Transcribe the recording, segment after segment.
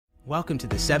Welcome to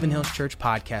the Seven Hills Church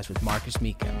podcast with Marcus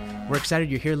Mika. We're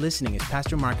excited you're here listening as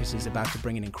Pastor Marcus is about to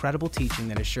bring an incredible teaching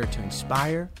that is sure to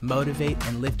inspire, motivate,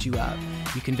 and lift you up.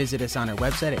 You can visit us on our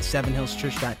website at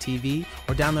sevenhillschurch.tv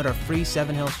or download our free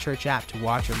Seven Hills Church app to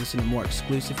watch or listen to more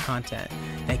exclusive content.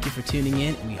 Thank you for tuning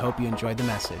in, and we hope you enjoyed the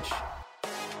message.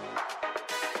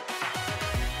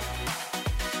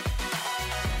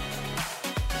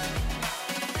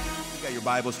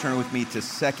 Bibles, turn with me to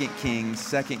 2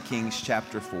 Kings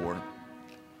chapter 4,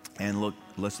 and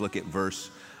let's look at verse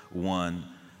 1.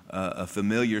 A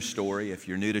familiar story. If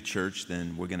you're new to church,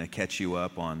 then we're going to catch you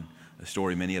up on a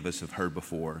story many of us have heard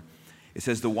before. It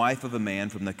says, the wife of a man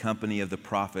from the company of the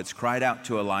prophets cried out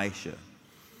to Elisha,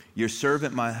 "Your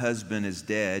servant, my husband, is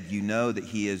dead. You know that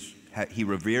he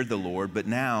revered the Lord, but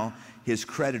now his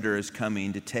creditor is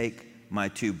coming to take my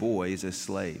 2 boys as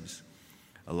slaves."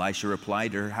 Elisha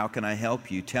replied to her, "How can I help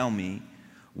you? Tell me,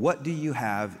 what do you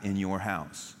have in your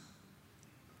house?"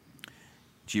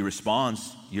 She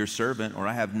responds, "Your servant, or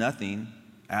I have nothing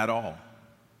at all.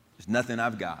 There's nothing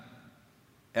I've got.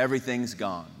 Everything's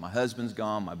gone. My husband's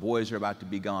gone. My boys are about to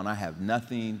be gone. I have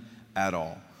nothing at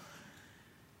all."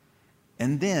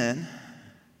 And then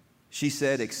she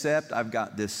said, "Except I've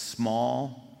got this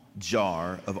small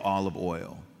jar of olive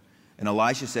oil." And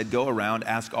Elisha said, "Go around,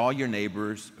 ask all your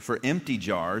neighbors for empty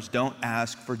jars. Don't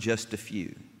ask for just a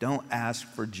few. Don't ask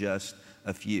for just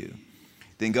a few.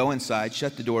 Then go inside,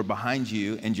 shut the door behind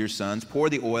you and your sons, pour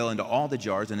the oil into all the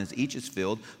jars, and as each is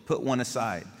filled, put one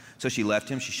aside." So she left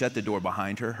him. She shut the door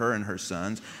behind her and her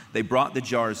sons. They brought the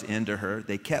jars into her.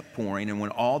 They kept pouring, and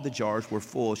when all the jars were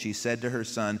full, she said to her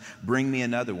son, "Bring me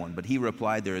another one." But he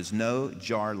replied, "There is no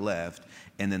jar left."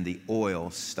 And then the oil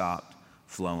stopped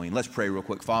flowing. Let's pray real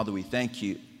quick. Father, we thank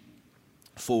you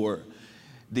for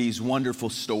these wonderful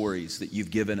stories that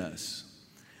you've given us.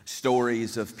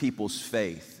 Stories of people's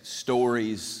faith,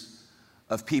 stories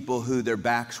of people who their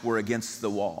backs were against the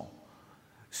wall,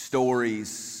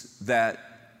 stories that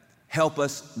help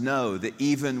us know that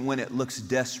even when it looks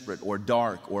desperate or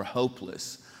dark or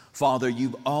hopeless, Father,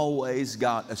 you've always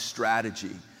got a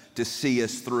strategy to see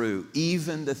us through,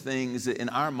 even the things that in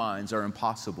our minds are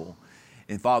impossible.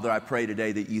 And Father, I pray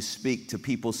today that you speak to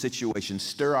people's situations.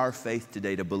 Stir our faith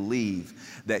today to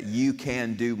believe that you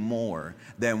can do more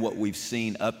than what we've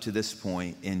seen up to this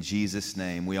point. In Jesus'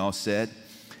 name, we all said,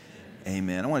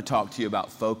 Amen. I want to talk to you about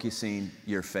focusing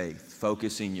your faith,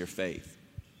 focusing your faith.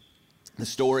 The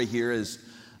story here is,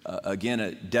 again,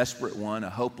 a desperate one, a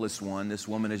hopeless one. This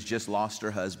woman has just lost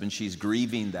her husband. She's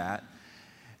grieving that.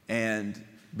 And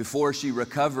before she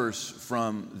recovers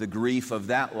from the grief of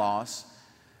that loss,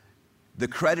 the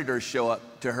creditors show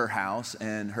up to her house,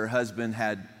 and her husband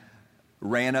had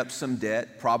ran up some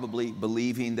debt, probably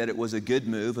believing that it was a good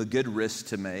move, a good risk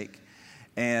to make.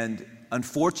 And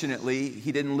unfortunately,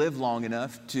 he didn't live long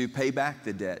enough to pay back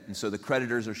the debt. And so the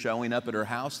creditors are showing up at her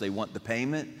house. They want the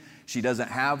payment. She doesn't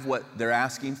have what they're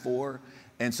asking for.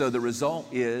 And so the result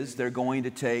is they're going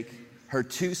to take her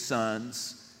 2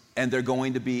 sons, and they're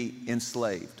going to be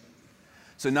enslaved.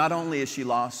 So not only has she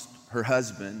lost her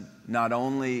husband, not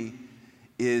only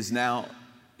is now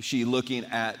she looking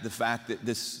at the fact that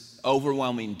this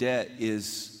overwhelming debt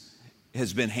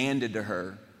has been handed to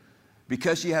her.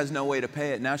 Because she has no way to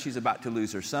pay it, now she's about to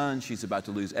lose her son. She's about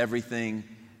to lose everything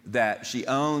that she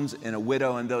owns. And a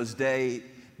widow in those days,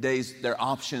 their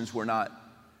options were not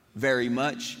very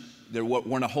much. There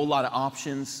weren't a whole lot of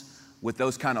options with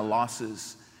those kind of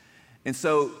losses. And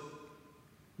so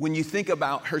when you think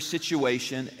about her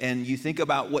situation and you think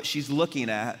about what she's looking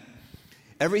at,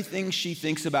 everything she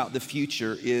thinks about the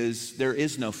future is there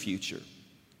is no future.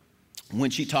 When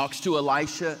she talks to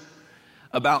Elisha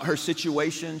about her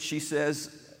situation, she says,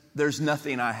 "There's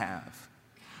nothing I have.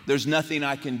 There's nothing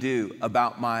I can do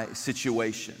about my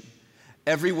situation."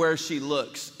 Everywhere she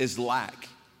looks is lack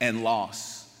and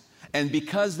loss. And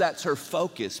because that's her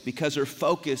focus, because her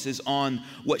focus is on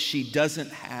what she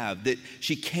doesn't have, that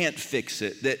she can't fix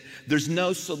it, that there's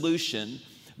no solution,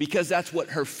 because that's what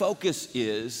her focus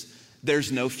is,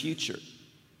 there's no future.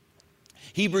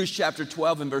 Hebrews chapter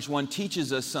 12 and verse 1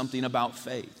 teaches us something about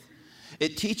faith.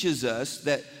 It teaches us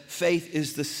that faith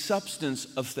is the substance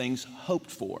of things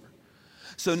hoped for.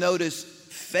 So notice,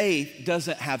 faith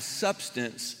doesn't have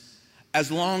substance as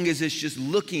long as it's just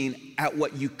looking at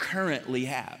what you currently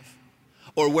have,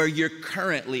 or where you're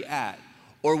currently at,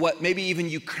 or what maybe even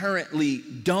you currently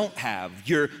don't have,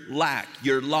 your lack,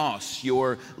 your loss,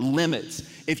 your limits.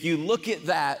 If you look at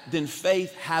that, then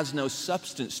faith has no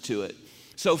substance to it.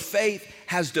 So faith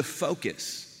has to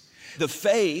focus. The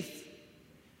faith,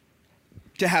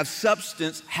 to have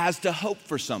substance, has to hope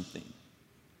for something.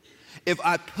 If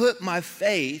I put my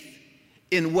faith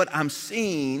in what I'm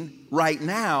seeing right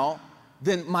now,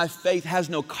 then my faith has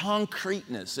no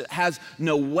concreteness. It has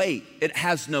no weight. It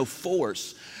has no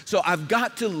force. So I've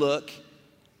got to look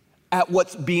at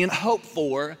what's being hoped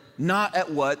for, not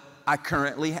at what I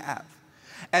currently have.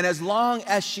 And as long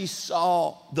as she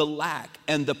saw the lack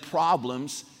and the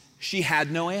problems, she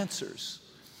had no answers.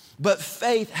 But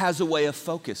faith has a way of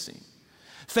focusing.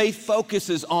 Faith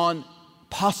focuses on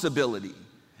possibility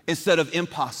instead of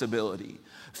impossibility.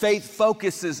 Faith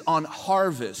focuses on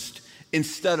harvest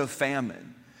instead of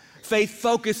famine. Faith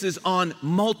focuses on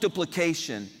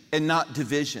multiplication and not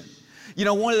division. You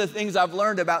know, one of the things I've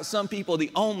learned about some people,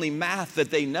 the only math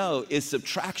that they know is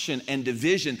subtraction and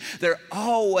division. They're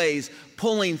always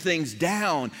pulling things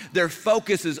down. Their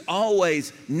focus is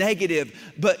always negative.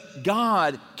 But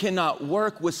God cannot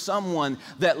work with someone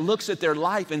that looks at their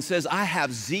life and says, I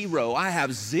have zero, I have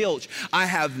zilch, I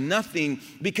have nothing,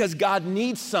 because God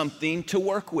needs something to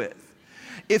work with.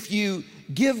 If you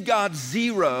give God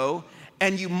zero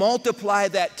and you multiply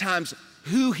that times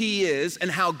who He is and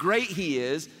how great He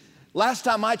is, last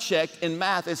time I checked in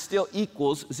math, it still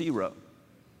equals zero.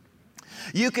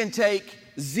 You can take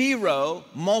zero,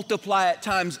 multiply it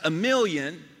times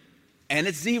 1,000,000, and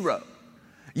it's zero.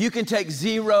 You can take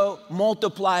zero,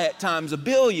 multiply it times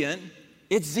 1,000,000,000,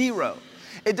 it's zero.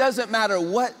 It doesn't matter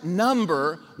what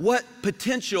number, what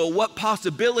potential, what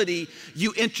possibility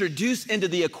you introduce into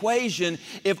the equation,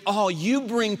 if all you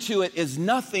bring to it is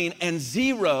nothing and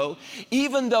zero,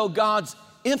 even though God's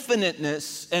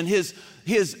infiniteness and His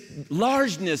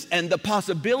largeness and the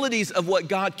possibilities of what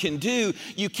God can do,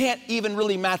 you can't even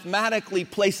really mathematically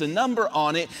place a number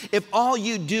on it. If all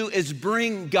you do is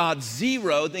bring God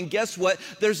zero, then guess what?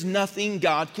 There's nothing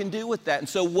God can do with that. And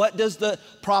so what does the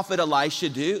prophet Elisha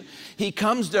do? He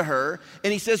comes to her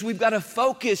and he says, we've got to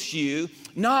focus you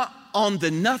not on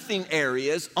the nothing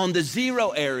areas, on the zero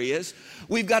areas.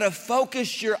 We've got to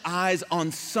focus your eyes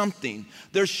on something.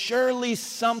 There's surely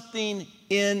something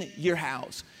in your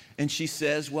house. And she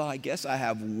says, well, I guess I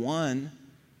have one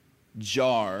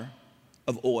jar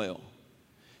of oil.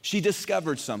 She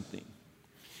discovered something.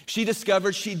 She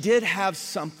discovered she did have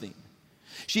something.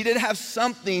 She did have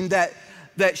something that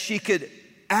she could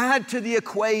add to the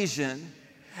equation,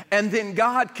 and then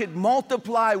God could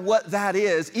multiply what that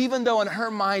is, even though in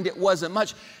her mind it wasn't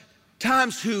much,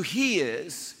 times who He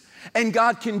is, and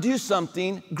God can do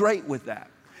something great with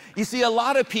that. You see, a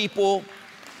lot of people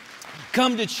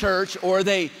come to church, or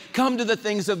they come to the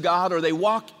things of God, or they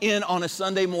walk in on a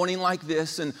Sunday morning like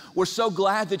this, and we're so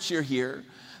glad that you're here,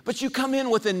 but you come in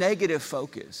with a negative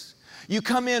focus. You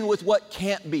come in with what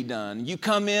can't be done. You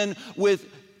come in with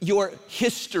your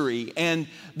history and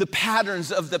the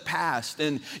patterns of the past,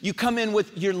 and you come in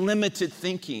with your limited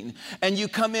thinking, and you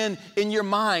come in your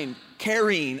mind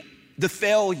carrying the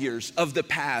failures of the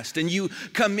past, and you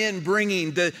come in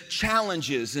bringing the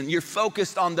challenges, and you're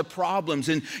focused on the problems,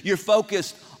 and you're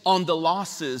focused on the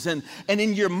losses, and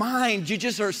in your mind you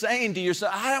just are saying to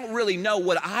yourself, I don't really know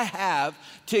what I have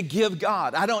to give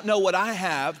God. I don't know what I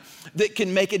have that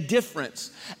can make a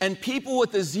difference. And people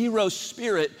with a zero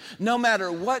spirit, no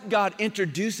matter what God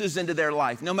introduces into their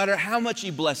life, no matter how much He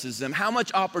blesses them, how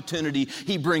much opportunity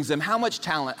He brings them, how much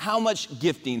talent, how much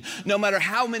gifting, no matter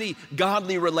how many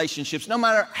godly relationships, no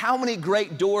matter how many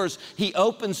great doors He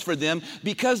opens for them,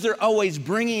 because they're always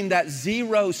bringing that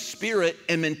zero spirit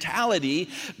and mentality,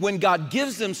 when God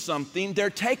gives them something, their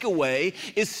takeaway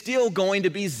is still going to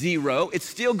be zero. It's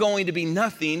still going to be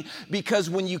nothing, because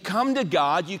when you come to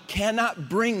God, you cannot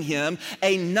bring Him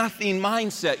a nothing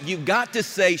mindset. You've got to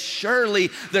say, surely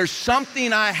there's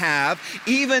something I have,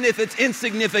 even if it's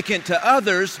insignificant to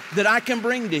others, that I can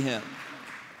bring to Him.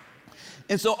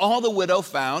 And so all the widow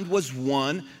found was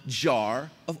one jar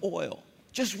of oil,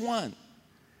 just one.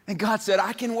 And God said,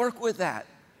 I can work with that.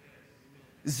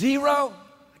 Zero,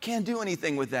 I can't do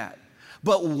anything with that.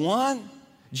 But one,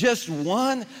 just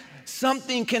one,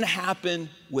 something can happen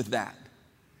with that.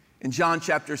 In John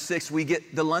chapter 6, we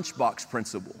get the lunchbox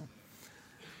principle.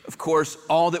 Of course,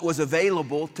 all that was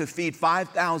available to feed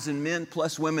 5,000 men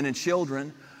plus women and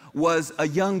children was a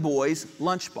young boy's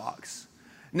lunchbox.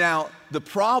 Now, the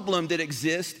problem that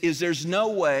exists is there's no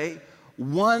way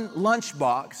one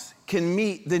lunchbox can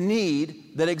meet the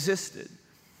need that existed.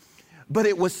 But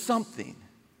it was something.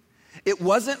 It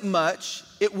wasn't much.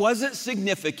 It wasn't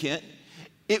significant.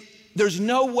 There's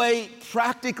no way,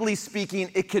 practically speaking,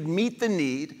 it could meet the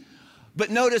need. But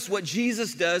notice what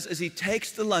Jesus does is He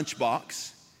takes the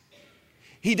lunchbox.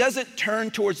 He doesn't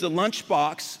turn towards the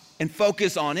lunchbox and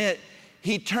focus on it.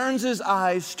 He turns His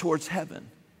eyes towards heaven.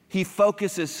 He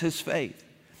focuses His faith.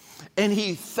 And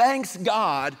He thanks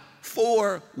God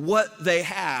for what they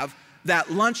have, that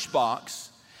lunchbox,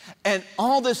 and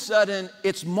all of a sudden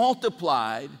it's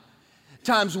multiplied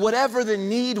times whatever the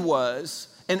need was,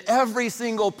 and every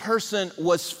single person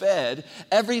was fed.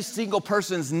 Every single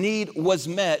person's need was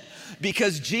met,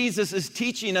 because Jesus is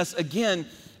teaching us again,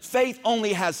 faith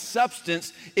only has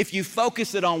substance if you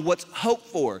focus it on what's hoped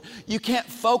for. You can't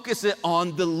focus it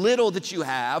on the little that you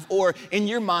have, or in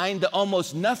your mind, the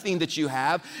almost nothing that you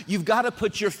have. You've got to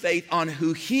put your faith on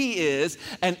who He is.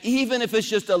 And even if it's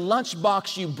just a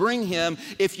lunchbox you bring Him,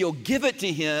 if you'll give it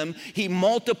to Him, He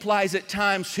multiplies it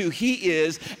times who He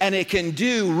is, and it can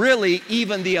do really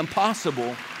even the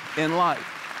impossible in life.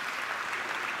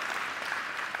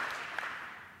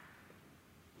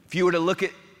 If you were to look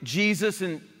at Jesus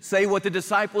and say what the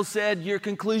disciples said, your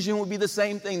conclusion would be the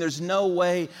same thing. There's no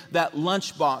way that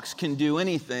lunchbox can do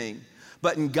anything.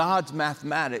 But in God's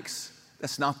mathematics,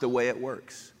 that's not the way it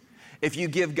works. If you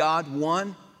give God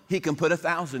 1, He can put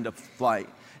 1,000 to flight.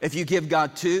 If you give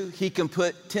God 2, He can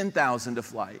put 10,000 to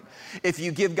flight. If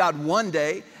you give God 1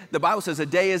 day, the Bible says a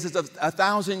day is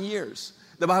 1,000 years.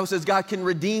 The Bible says God can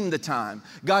redeem the time.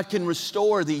 God can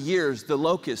restore the years the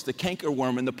locust, the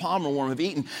cankerworm, and the palmer worm have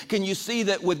eaten. Can you see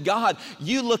that with God,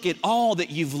 you look at all that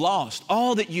you've lost,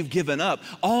 all that you've given up,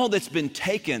 all that's been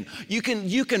taken. You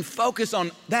can focus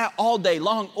on that all day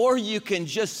long, or you can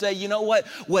just say, you know what?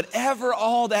 Whatever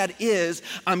all that is,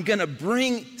 I'm going to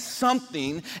bring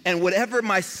something, and whatever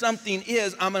my something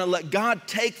is, I'm going to let God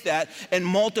take that and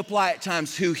multiply it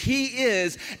times who He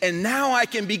is, and now I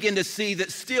can begin to see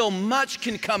that still much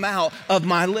can come out of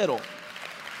my little.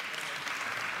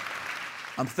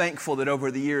 I'm thankful that over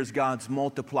the years, God's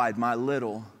multiplied my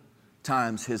little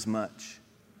times His much.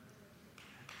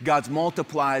 God's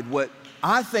multiplied what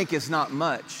I think is not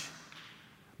much,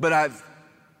 but I've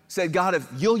said, God, if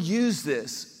you'll use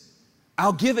this,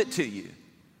 I'll give it to you.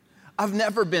 I've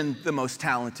never been the most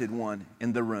talented one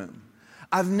in the room.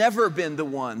 I've never been the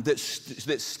one that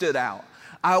stood out.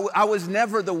 I was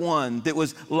never the one that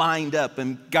was lined up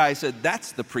and guys said,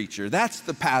 that's the preacher, that's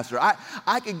the pastor.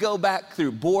 I could go back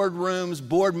through boardrooms,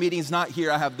 board meetings, not here,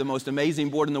 I have the most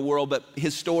amazing board in the world, but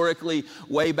historically,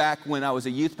 way back when I was a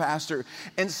youth pastor,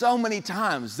 and so many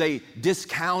times they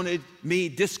discounted me,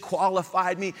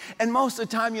 disqualified me, and most of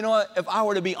the time, you know what, if I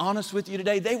were to be honest with you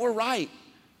today, they were right.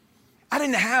 I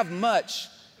didn't have much,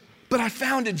 but I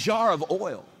found a jar of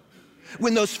oil.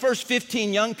 When those first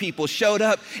 15 young people showed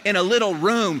up in a little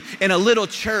room in a little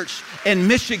church in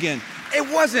Michigan,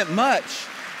 it wasn't much.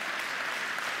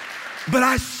 But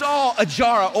I saw a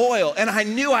jar of oil and I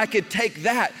knew I could take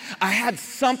that. I had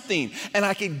something and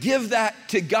I could give that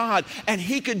to God and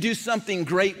He could do something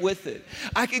great with it.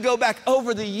 I could go back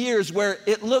over the years where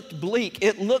it looked bleak,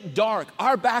 it looked dark.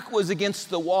 Our back was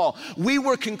against the wall. We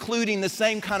were concluding the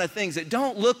same kind of things. It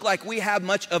don't look like we have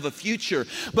much of a future.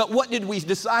 But what did we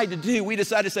decide to do? We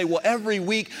decided to say, well, every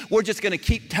week we're just going to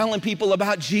keep telling people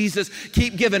about Jesus,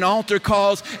 keep giving altar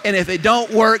calls. And if it don't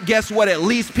work, guess what? At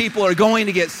least people are going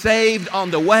to get saved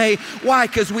on the way. Why?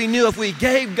 Because we knew if we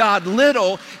gave God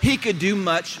little, He could do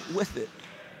much with it.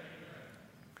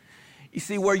 You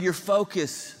see, where your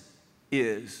focus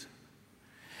is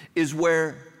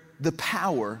where the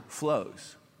power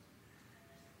flows.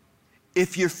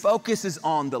 If your focus is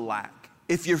on the lack,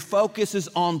 if your focus is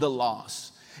on the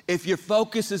loss, if your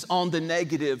focus is on the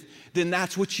negative, then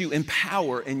that's what you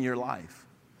empower in your life.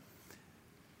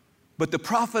 But the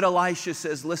prophet Elisha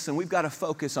says, listen, we've got to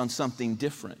focus on something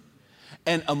different.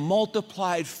 And a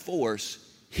multiplied force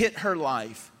hit her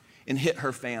life and hit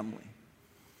her family.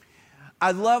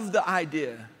 I love the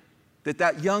idea that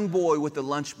that young boy with the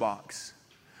lunchbox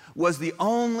was the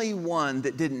only one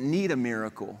that didn't need a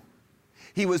miracle.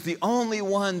 He was the only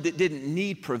one that didn't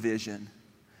need provision.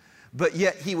 But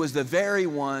yet he was the very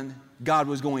one God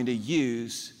was going to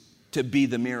use to be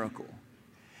the miracle.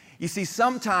 You see,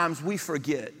 sometimes we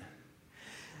forget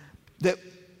that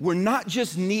we're not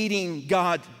just needing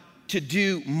God to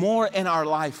do more in our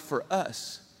life for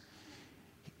us.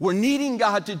 We're needing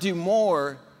God to do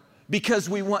more because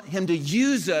we want Him to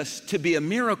use us to be a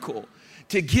miracle,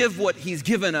 to give what He's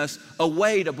given us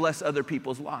away to bless other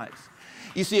people's lives.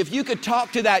 You see, if you could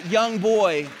talk to that young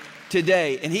boy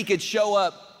today and he could show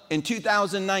up in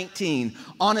 2019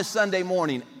 on a Sunday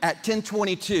morning at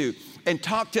 10:22 and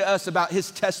talk to us about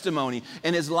his testimony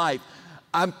and his life,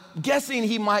 I'm guessing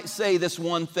he might say this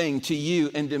one thing to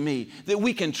you and to me, that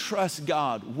we can trust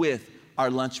God with our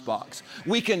lunchbox.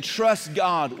 We can trust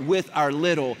God with our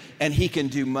little, and He can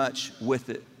do much with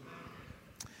it.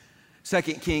 2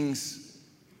 Kings,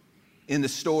 in the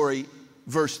story,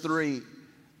 verse 3,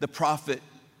 the prophet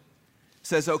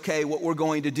says, okay, what we're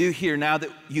going to do here, now that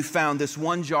you found this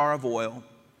one jar of oil,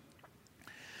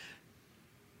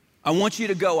 I want you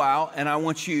to go out and I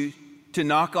want you to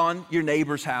knock on your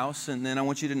neighbor's house, and then I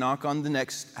want you to knock on the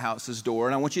next house's door,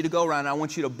 and I want you to go around and I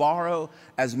want you to borrow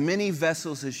as many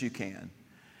vessels as you can.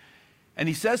 And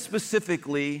he says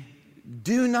specifically,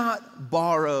 do not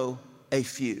borrow a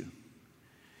few.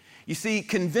 You see,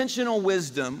 conventional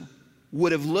wisdom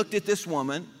would have looked at this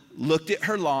woman, looked at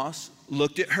her loss,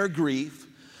 looked at her grief,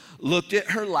 looked at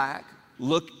her lack,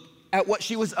 looked at what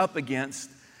she was up against,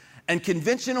 and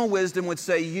conventional wisdom would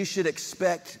say you should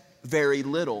expect very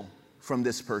little from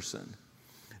this person.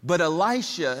 But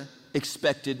Elisha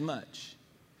expected much.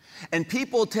 And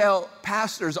people tell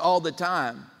pastors all the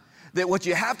time that what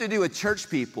you have to do with church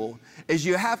people is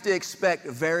you have to expect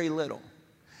very little.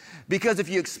 Because if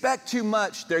you expect too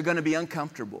much, they're going to be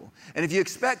uncomfortable. And if you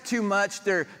expect too much,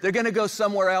 they're going to go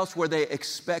somewhere else where they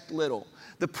expect little.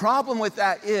 The problem with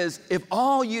that is if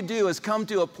all you do is come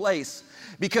to a place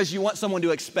because you want someone to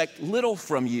expect little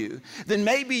from you, then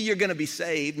maybe you're going to be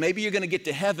saved, maybe you're going to get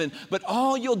to heaven, but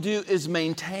all you'll do is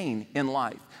maintain in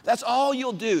life. That's all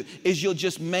you'll do is you'll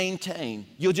just maintain.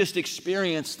 You'll just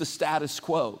experience the status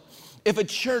quo. If a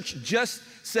church just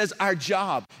says our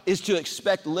job is to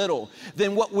expect little,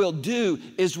 then what we'll do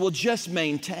is we'll just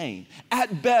maintain.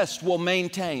 At best, we'll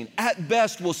maintain. At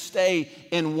best, we'll stay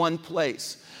in one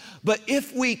place. But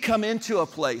if we come into a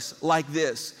place like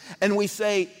this and we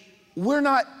say, we're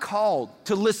not called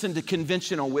to listen to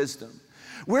conventional wisdom.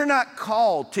 We're not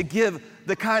called to give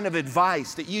the kind of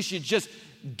advice that you should just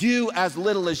do as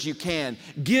little as you can,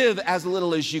 give as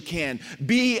little as you can,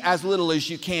 be as little as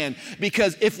you can.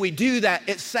 Because if we do that,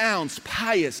 it sounds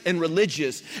pious and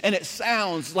religious, and it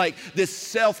sounds like this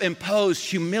self-imposed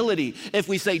humility. If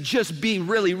we say just be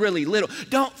really, really little,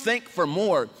 don't think for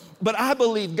more. But I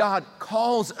believe God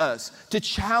calls us to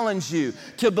challenge you,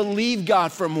 to believe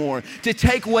God for more, to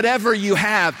take whatever you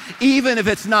have, even if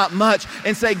it's not much,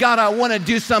 and say, God, I want to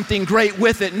do something great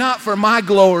with it, not for my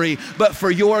glory, but for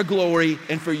your glory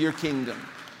and for your kingdom.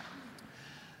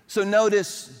 So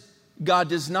notice, God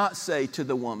does not say to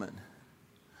the woman,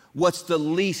 what's the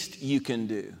least you can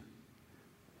do?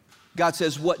 God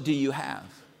says, what do you have?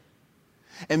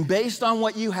 And based on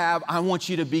what you have, I want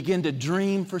you to begin to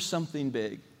dream for something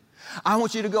big. I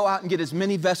want you to go out and get as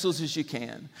many vessels as you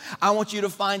can. I want you to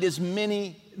find as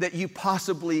many that you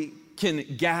possibly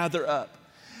can gather up.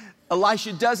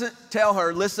 Elisha doesn't tell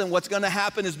her, listen, what's going to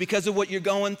happen is because of what you're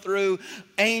going through,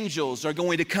 angels are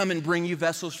going to come and bring you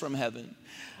vessels from heaven.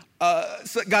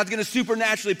 So God's going to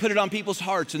supernaturally put it on people's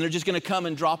hearts and they're just going to come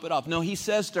and drop it off. No, he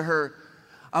says to her,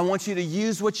 I want you to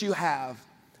use what you have,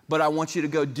 but I want you to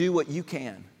go do what you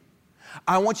can.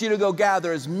 I want you to go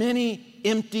gather as many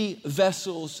empty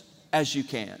vessels as you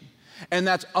can. And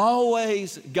that's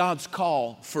always God's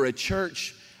call for a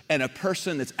church and a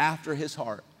person that's after his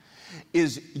heart.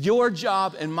 Is your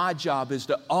job and my job is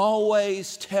to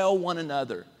always tell one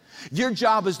another. Your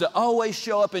job is to always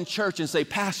show up in church and say,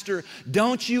 Pastor,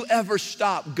 don't you ever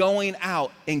stop going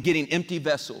out and getting empty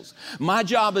vessels. My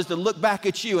job is to look back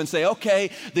at you and say,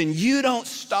 okay, then you don't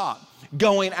stop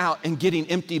going out and getting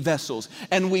empty vessels.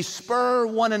 And we spur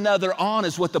one another on,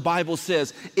 is what the Bible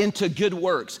says, into good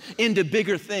works, into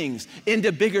bigger things,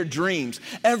 into bigger dreams.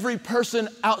 Every person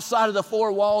outside of the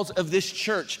four walls of this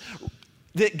church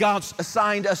that God's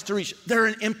assigned us to reach, they're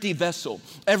an empty vessel.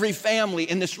 Every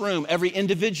family in this room, every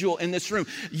individual in this room,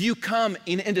 you come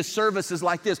into services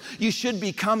like this, you should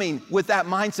be coming with that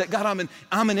mindset. God,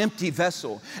 I'm an empty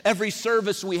vessel. Every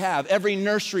service we have, every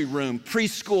nursery room,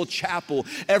 preschool chapel,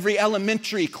 every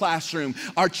elementary classroom,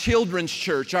 our children's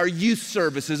church, our youth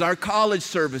services, our college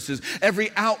services,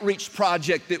 every outreach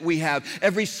project that we have,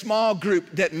 every small group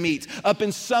that meets. Up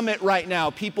in Summit right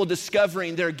now, people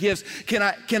discovering their gifts. Can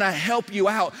I help you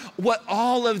out what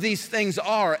all of these things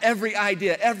are? Every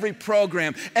idea, every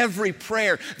program, every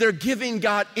prayer, they're giving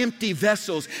God empty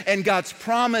vessels. And God's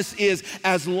promise is,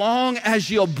 as long as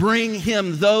you'll bring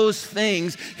him those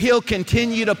things, he'll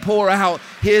continue to pour out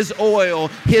his oil,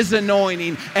 his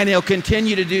anointing, and he'll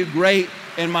continue to do great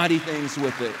and mighty things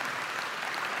with it.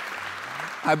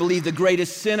 I believe the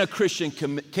greatest sin a Christian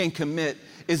can commit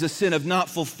is a sin of not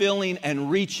fulfilling and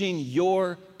reaching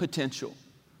your potential.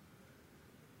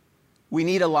 We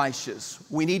need Elishas.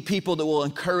 We need people that will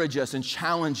encourage us and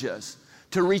challenge us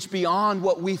to reach beyond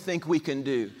what we think we can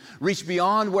do, reach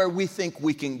beyond where we think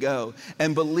we can go,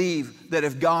 and believe that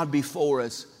if God be for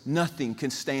us, nothing can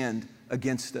stand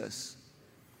against us.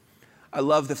 I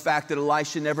love the fact that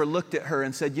Elisha never looked at her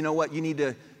and said, you know what, you need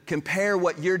to compare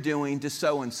what you're doing to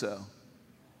so-and-so.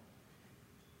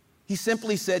 He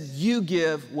simply said, you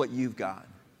give what you've got.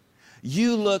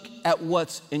 You look at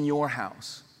what's in your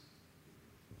house.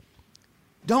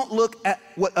 Don't look at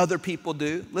what other people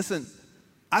do. Listen,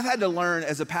 I've had to learn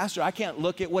as a pastor, I can't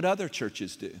look at what other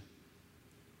churches do.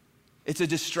 It's a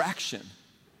distraction.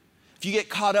 If you get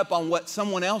caught up on what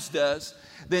someone else does,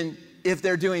 then if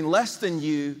they're doing less than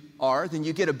you are, then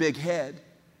you get a big head.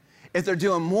 If they're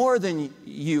doing more than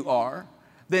you are,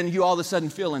 then you all of a sudden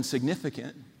feel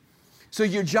insignificant. So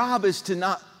your job is to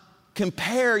not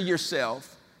compare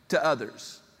yourself to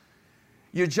others.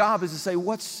 Your job is to say,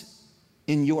 what's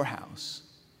in your house?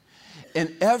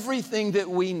 And everything that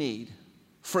we need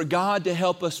for God to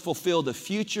help us fulfill the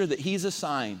future that He's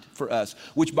assigned for us,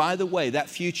 which, by the way, that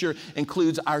future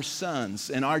includes our sons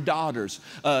and our daughters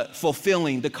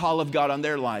fulfilling the call of God on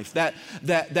their life.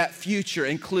 That future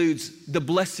includes the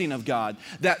blessing of God.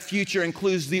 That future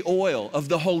includes the oil of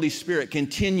the Holy Spirit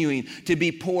continuing to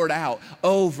be poured out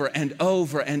over and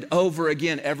over and over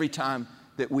again every time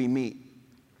that we meet.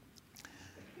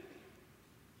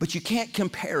 But you can't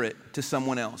compare it to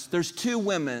someone else. There's two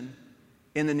women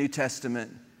in the New Testament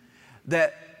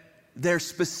that their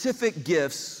specific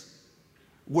gifts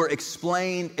were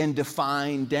explained and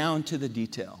defined down to the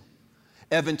detail.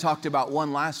 Evan talked about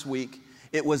one last week.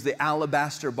 It was the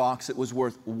alabaster box that was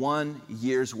worth 1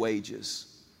 year's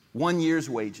wages. 1 year's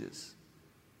wages.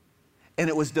 And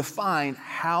it was defined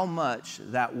how much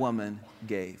that woman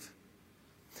gave.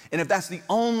 And if that's the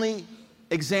only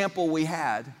example we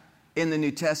had in the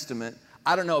New Testament,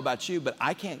 I don't know about you, but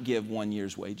I can't give 1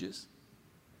 year's wages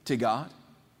to God.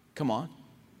 Come on.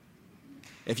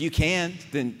 If you can,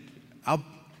 then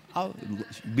I'll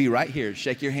be right here.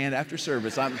 Shake your hand after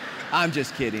service. I'm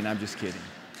just kidding. I'm just kidding.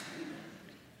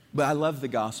 But I love the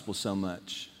gospel so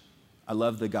much. I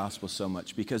love the gospel so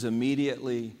much because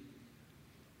immediately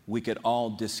we could all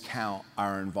discount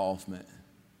our involvement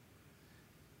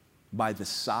by the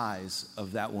size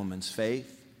of that woman's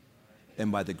faith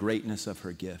and by the greatness of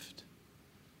her gift.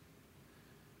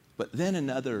 But then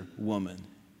another woman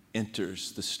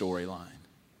enters the storyline,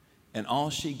 and all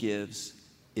she gives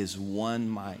is 1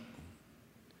 mite,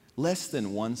 less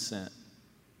than 1 cent.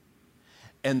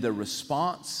 And the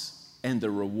response and the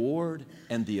reward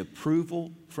and the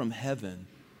approval from heaven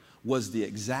was the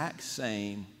exact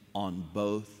same on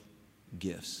both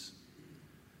gifts.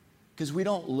 Because we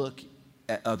don't look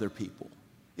at other people.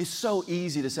 It's so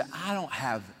easy to say, I don't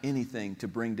have anything to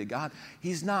bring to God.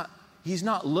 He's not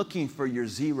looking for your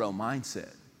zero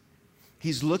mindset.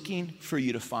 He's looking for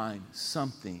you to find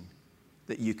something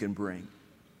that you can bring.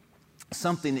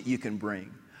 Something that you can bring.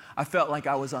 I felt like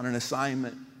I was on an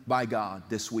assignment by God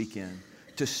this weekend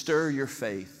to stir your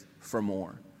faith for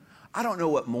more. I don't know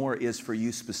what more is for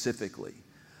you specifically,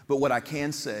 but what I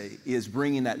can say is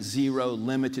bringing that zero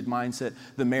limited mindset,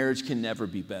 the marriage can never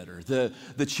be better.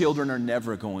 The children are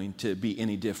never going to be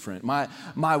any different.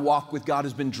 My walk with God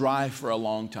has been dry for a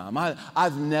long time.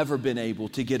 I've never been able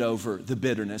to get over the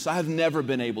bitterness. I've never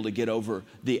been able to get over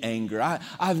the anger.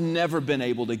 I've never been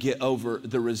able to get over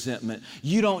the resentment.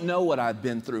 You don't know what I've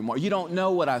been through more. You don't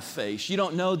know what I've faced. You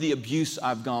don't know the abuse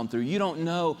I've gone through. You don't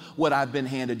know what I've been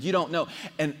handed. You don't know.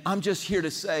 And I'm just here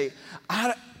to say,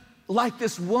 like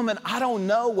this woman, I don't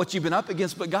know what you've been up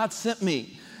against, but God sent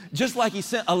me, just like He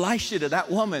sent Elisha to that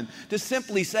woman, to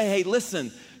simply say, hey, listen,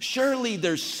 surely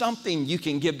there's something you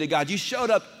can give to God. You showed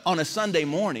up on a Sunday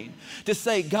morning to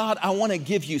say, God, I want to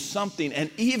give you something.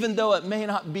 And even though it may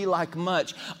not be like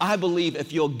much, I believe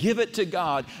if you'll give it to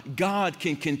God, God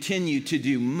can continue to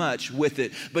do much with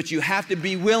it. But you have to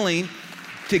be willing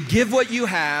to give what you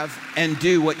have and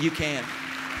do what you can.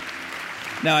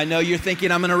 Now, I know you're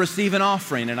thinking I'm going to receive an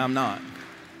offering, and I'm not.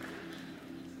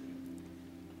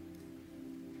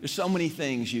 There's so many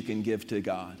things you can give to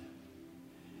God.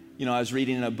 You know, I was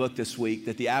reading in a book this week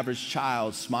that the average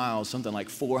child smiles something like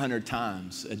 400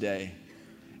 times a day,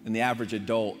 and the average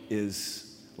adult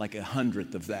is like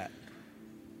 100th of that.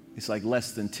 It's like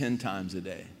less than 10 times a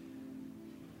day.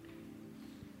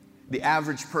 The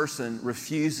average person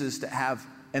refuses to have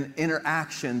an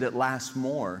interaction that lasts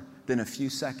more than a few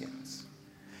seconds.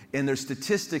 And there's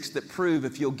statistics that prove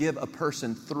if you'll give a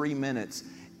person 3 minutes,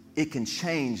 it can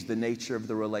change the nature of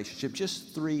the relationship.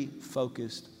 Just 3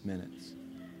 focused minutes.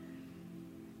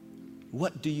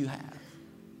 What do you have?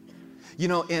 You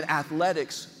know, in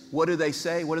athletics, what do they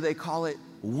say? What do they call it?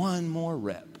 1 more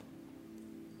rep.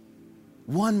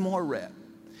 1 more rep.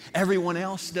 Everyone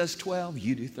else does 12,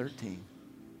 you do 13.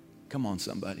 Come on,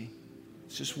 somebody.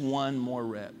 It's just 1 more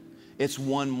rep. It's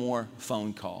 1 more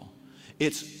phone call.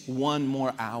 It's 1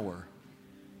 more hour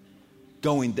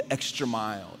going the extra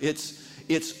mile. It's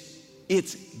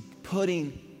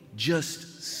putting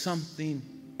just something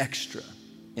extra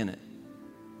in it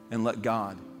and let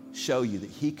God show you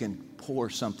that He can pour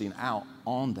something out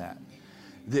on that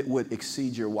that would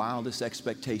exceed your wildest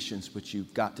expectations, but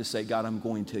you've got to say, God, I'm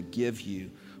going to give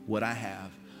you what I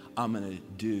have. I'm going to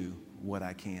do what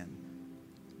I can.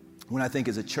 When I think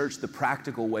as a church, the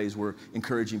practical ways we're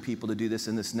encouraging people to do this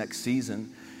in this next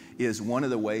season is one of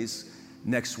the ways.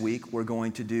 Next week, we're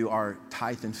going to do our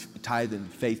Tithe and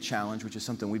Faith Challenge, which is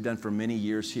something we've done for many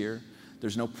years here.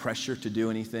 There's no pressure to do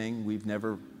anything. We've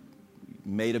never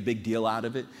made a big deal out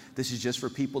of it. This is just for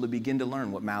people to begin to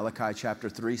learn what Malachi chapter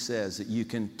 3 says, that you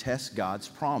can test God's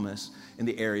promise in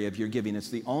the area of your giving. It's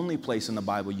the only place in the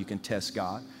Bible you can test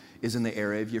God is in the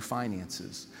area of your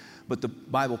finances. But the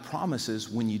Bible promises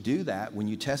when you do that, when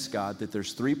you test God, that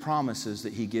there's 3 promises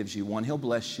that he gives you. 1, he'll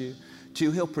bless you.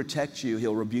 2, he'll protect you.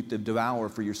 He'll rebuke the devourer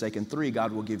for your sake. And 3,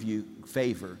 God will give you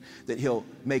favor, that he'll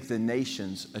make the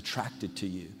nations attracted to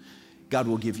you. God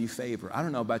will give you favor. I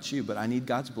don't know about you, but I need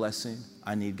God's blessing.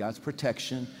 I need God's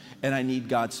protection, and I need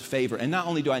God's favor. And not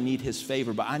only do I need his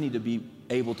favor, but I need to be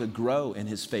able to grow in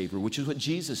his favor, which is what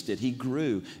Jesus did. He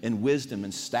grew in wisdom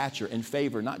and stature and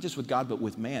favor, not just with God, but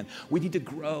with man. We need to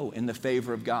grow in the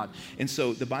favor of God. And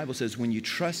so the Bible says when you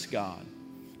trust God,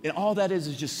 and all that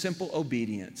is just simple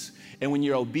obedience. And when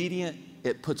you're obedient,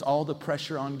 it puts all the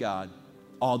pressure on God,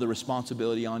 all the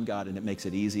responsibility on God, and it makes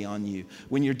it easy on you.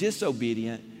 When you're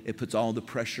disobedient, it puts all the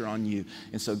pressure on you.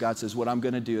 And so God says, what I'm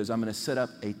going to do is I'm going to set up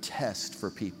a test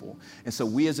for people. And so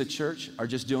we as a church are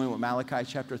just doing what Malachi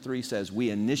chapter 3 says.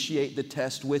 We initiate the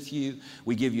test with you.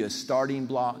 We give you a starting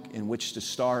block in which to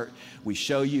start. We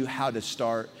show you how to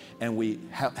start, and we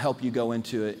help you go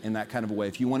into it in that kind of a way.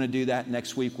 If you want to do that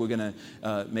next week, we're going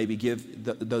to maybe give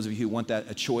those of you who want that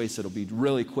a choice. It'll be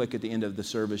really quick at the end of the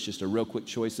service, just a real quick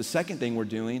choice. The second thing we're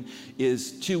doing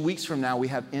is 2 weeks from now, we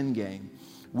have Endgame,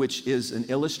 which is an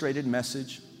illustrated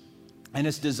message, and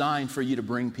it's designed for you to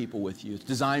bring people with you. It's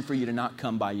designed for you to not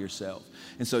come by yourself.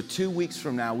 And so 2 weeks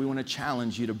from now, we want to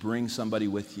challenge you to bring somebody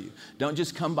with you. Don't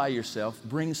just come by yourself,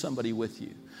 bring somebody with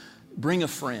you. Bring a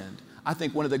friend. I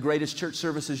think one of the greatest church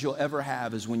services you'll ever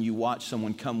have is when you watch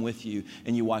someone come with you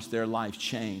and you watch their life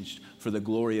changed for the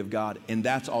glory of God. And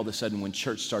that's all of a sudden when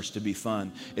church starts to be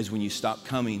fun, is when you stop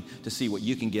coming to see what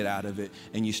you can get out of it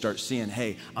and you start seeing,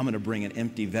 hey, I'm going to bring an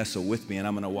empty vessel with me and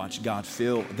I'm going to watch God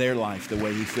fill their life the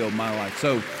way he filled my life.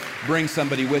 So bring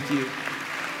somebody with you.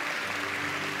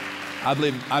 I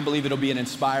believe it'll be an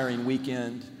inspiring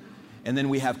weekend. And then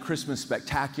we have Christmas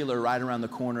Spectacular right around the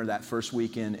corner that first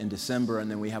weekend in December.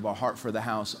 And then we have our Heart for the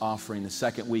House offering the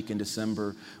second week in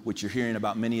December, which you're hearing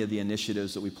about many of the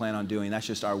initiatives that we plan on doing. That's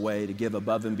just our way to give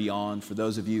above and beyond. For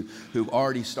those of you who've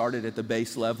already started at the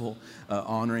base level,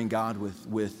 honoring God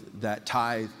with that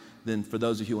tithe, then for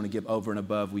those of you who want to give over and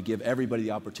above, we give everybody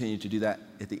the opportunity to do that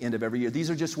at the end of every year.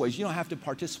 These are just ways. You don't have to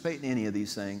participate in any of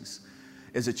these things.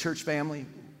 As a church family,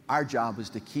 our job is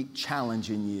to keep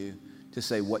challenging you to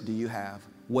say, what do you have?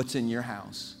 What's in your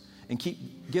house? And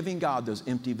keep giving God those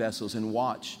empty vessels and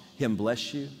watch him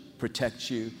bless you,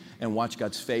 protect you, and watch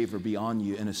God's favor be on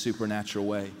you in a supernatural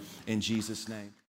way. In Jesus' name.